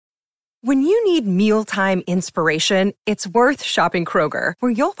When you need mealtime inspiration, it's worth shopping Kroger,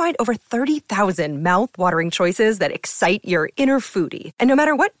 where you'll find over 30,000 mouth-watering choices that excite your inner foodie. And no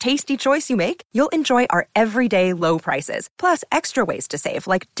matter what tasty choice you make, you'll enjoy our everyday low prices, plus extra ways to save,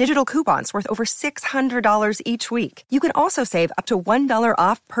 like digital coupons worth over $600 each week. You can also save up to $1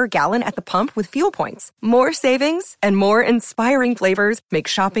 off per gallon at the pump with fuel points. More savings and more inspiring flavors make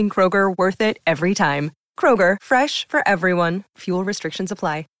shopping Kroger worth it every time. Kroger, fresh for everyone. Fuel restrictions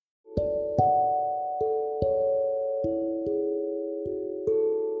apply.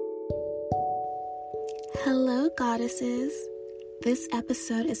 Hello, goddesses. This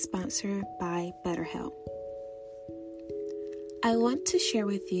episode is sponsored by BetterHelp. I want to share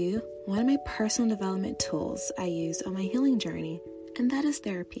with you one of my personal development tools I use on my healing journey, and that is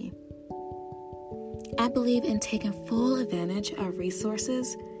therapy. I believe in taking full advantage of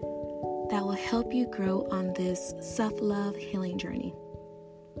resources that will help you grow on this self-love healing journey.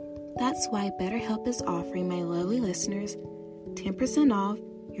 That's why BetterHelp is offering my lovely listeners 10% off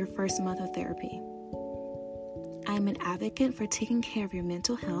your first month of therapy. I'm an advocate for taking care of your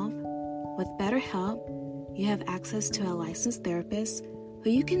mental health. With BetterHelp, you have access to a licensed therapist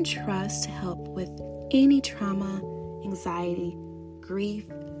who you can trust to help with any trauma, anxiety, grief,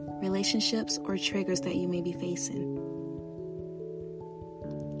 relationships, or triggers that you may be facing.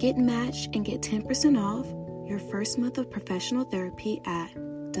 Get matched and get 10% off your first month of professional therapy at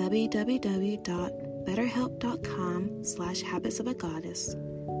www.betterhelp.com/habitsofagagoddess.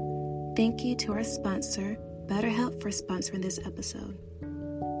 Thank you to our sponsor, BetterHelp, for sponsoring this episode.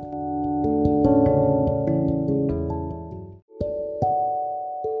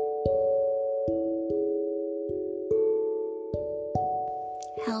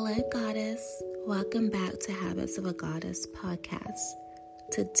 Hello, goddess. Welcome back to Habits of a Goddess podcast.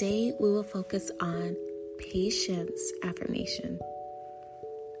 Today, we will focus on patience affirmation.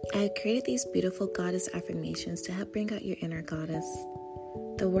 I created these beautiful goddess affirmations to help bring out your inner goddess.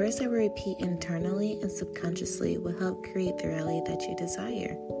 The words that we repeat internally and subconsciously will help create the reality that you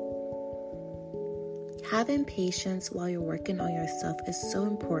desire. Having patience while you're working on yourself is so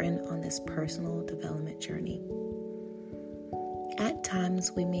important on this personal development journey. At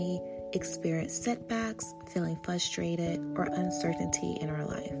times, we may experience setbacks, feeling frustrated, or uncertainty in our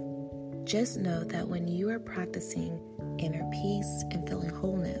life. Just know that when you are practicing inner peace and feeling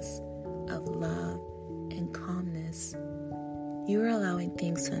wholeness of love and calmness, you are allowing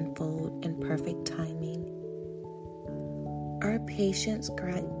things to unfold in perfect timing. Our patience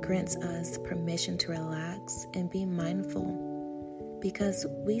grants us permission to relax and be mindful because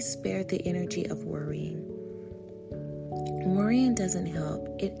we spare the energy of worrying. Worrying doesn't help,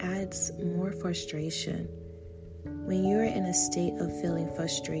 it adds more frustration. When you're in a state of feeling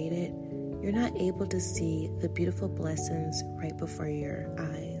frustrated, you're not able to see the beautiful blessings right before your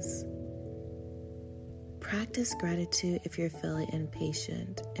eyes. Practice gratitude if you're feeling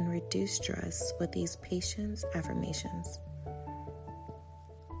impatient and reduce stress with these patience affirmations.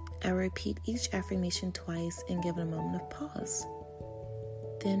 I will repeat each affirmation twice and give it a moment of pause.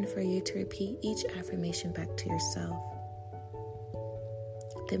 Then for you to repeat each affirmation back to yourself.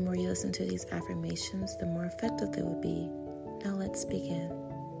 The more you listen to these affirmations, the more effective they will be. Now let's begin.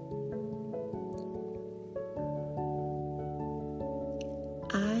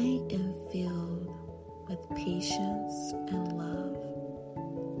 I am filled with patience and love.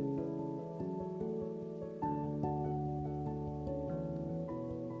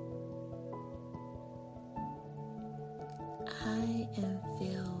 I am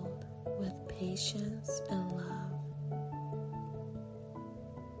filled with patience and love.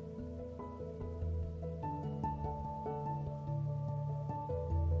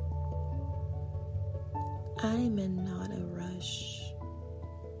 I am in not a rush.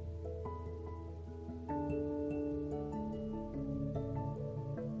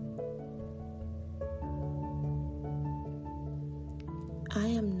 I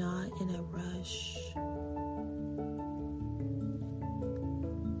am not in a rush.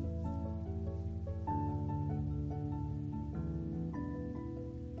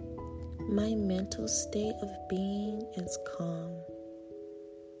 My mental state of being is calm.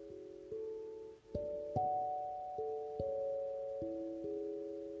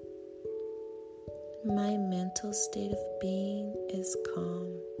 My mental state of being is calm.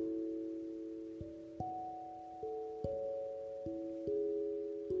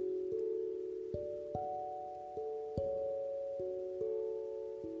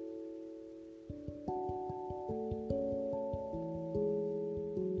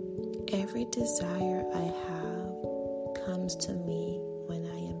 Every desire I have comes to me when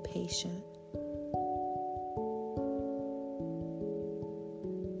I am patient.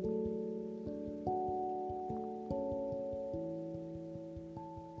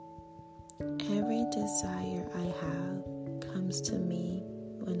 desire I have comes to me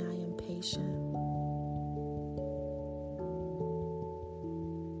when I am patient.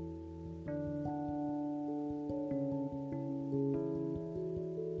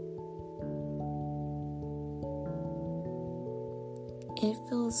 It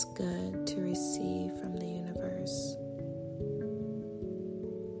feels good to receive from the universe.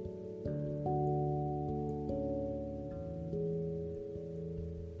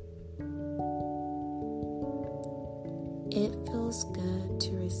 It feels good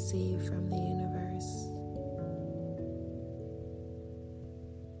to receive from the universe.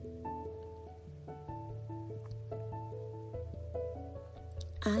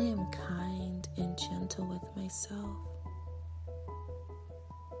 I am kind and gentle with myself.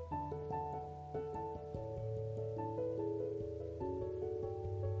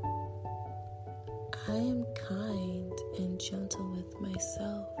 I am kind and gentle with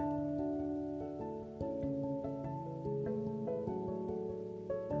myself.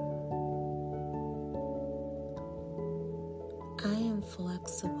 I am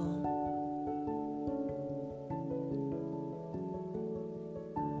flexible.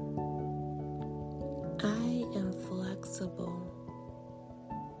 I am flexible.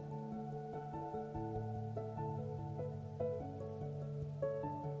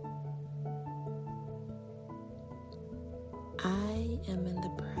 I am in the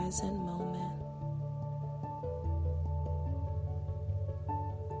present moment.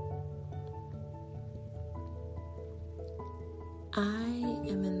 I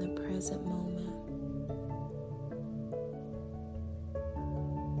am in the present moment.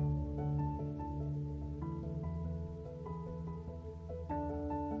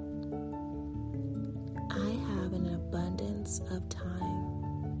 I have an abundance of time.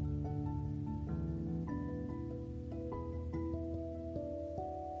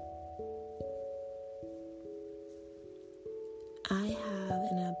 I have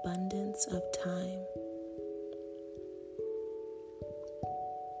an abundance of time.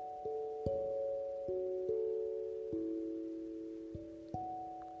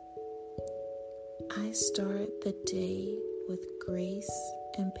 I start the day with grace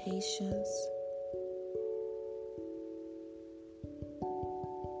and patience.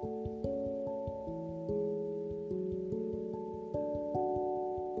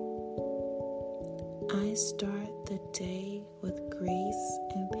 I start the day with grace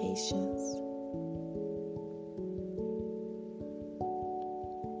and patience.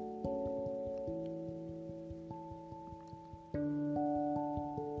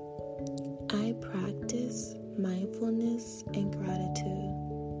 I practice mindfulness and gratitude.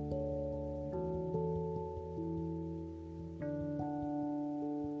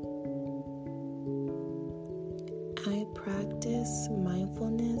 I practice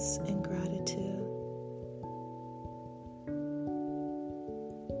mindfulness and gratitude.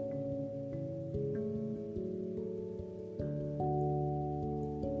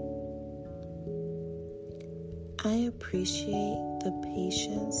 I appreciate the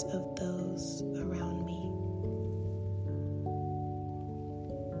patience of those around me.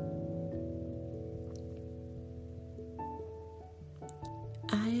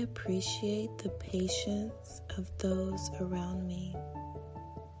 I appreciate the patience of those around me.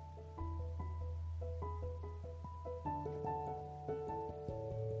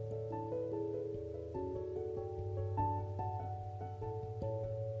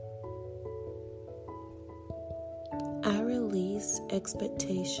 I release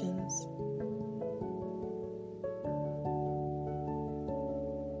expectations.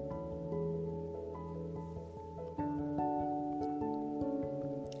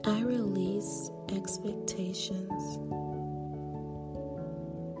 I release expectations.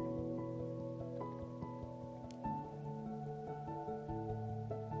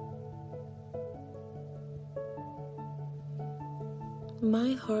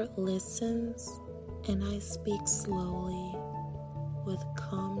 My heart listens and I speak slowly with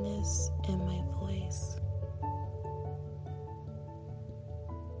calmness in my voice.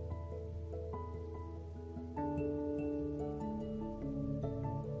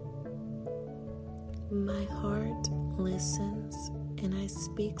 My heart listens and I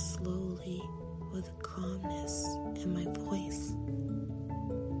speak slowly with calmness in my voice.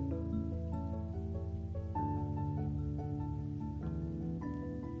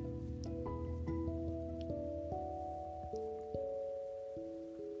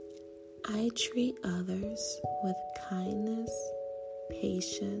 I treat others with kindness,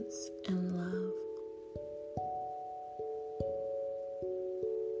 patience, and love.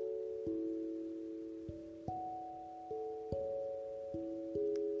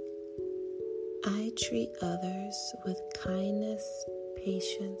 I treat others with kindness,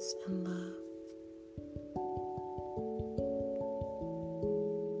 patience, and love.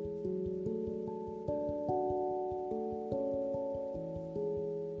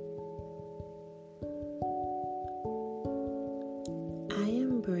 I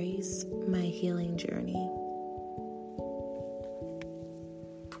embrace my healing journey.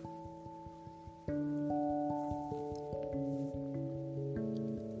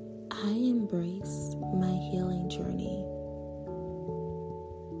 I embrace my healing journey.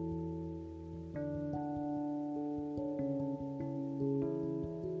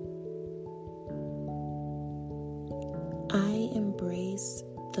 I embrace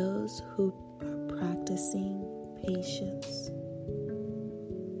those who are practicing patience.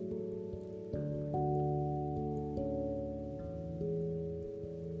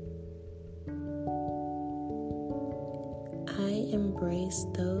 I embrace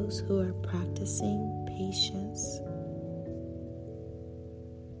those who are practicing patience.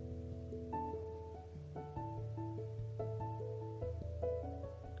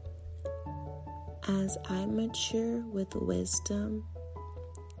 As I mature with wisdom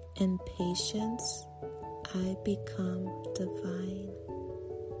and patience, I become divine.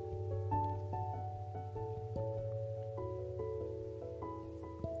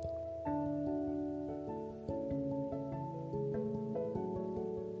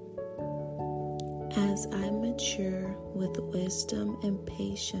 As I mature with wisdom and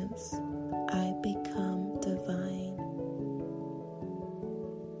patience, I become divine.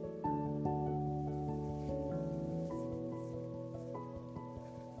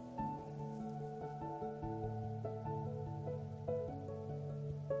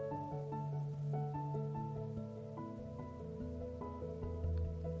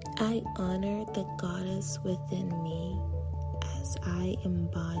 I honor the goddess within me as I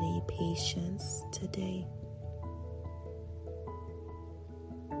embody patience today.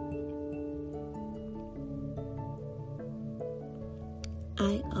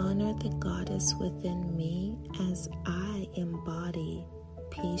 I honor the goddess within me as I embody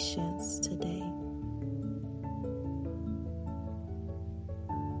patience today.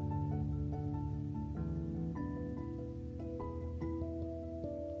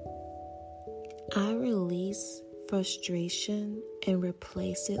 I release frustration and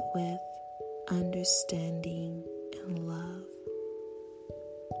replace it with understanding and love.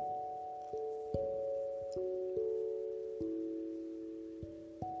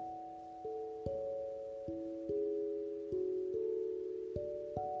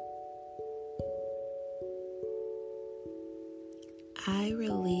 I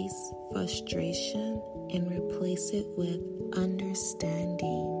release frustration and replace it with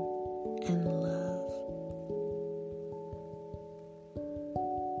understanding and love.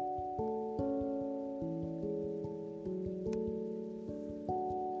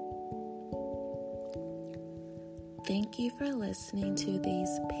 Thank you for listening to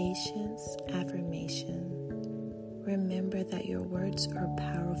these patience affirmations. Remember that your words are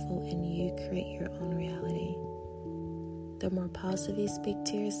powerful and you create your own reality. The more positive you speak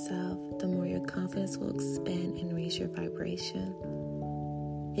to yourself, the more your confidence will expand and raise your vibration.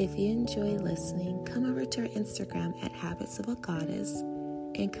 If you enjoy listening, come over to our Instagram at Habits of a Goddess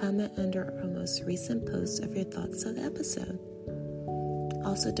and comment under our most recent post of your thoughts of the episode.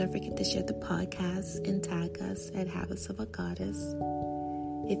 Also, don't forget to share the podcast and tag us at Habits of a Goddess.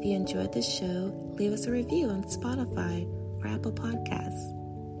 If you enjoyed the show, leave us a review on Spotify or Apple Podcasts.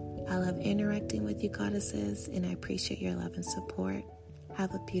 I love interacting with you goddesses, and I appreciate your love and support.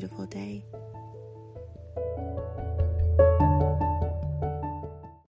 Have a beautiful day.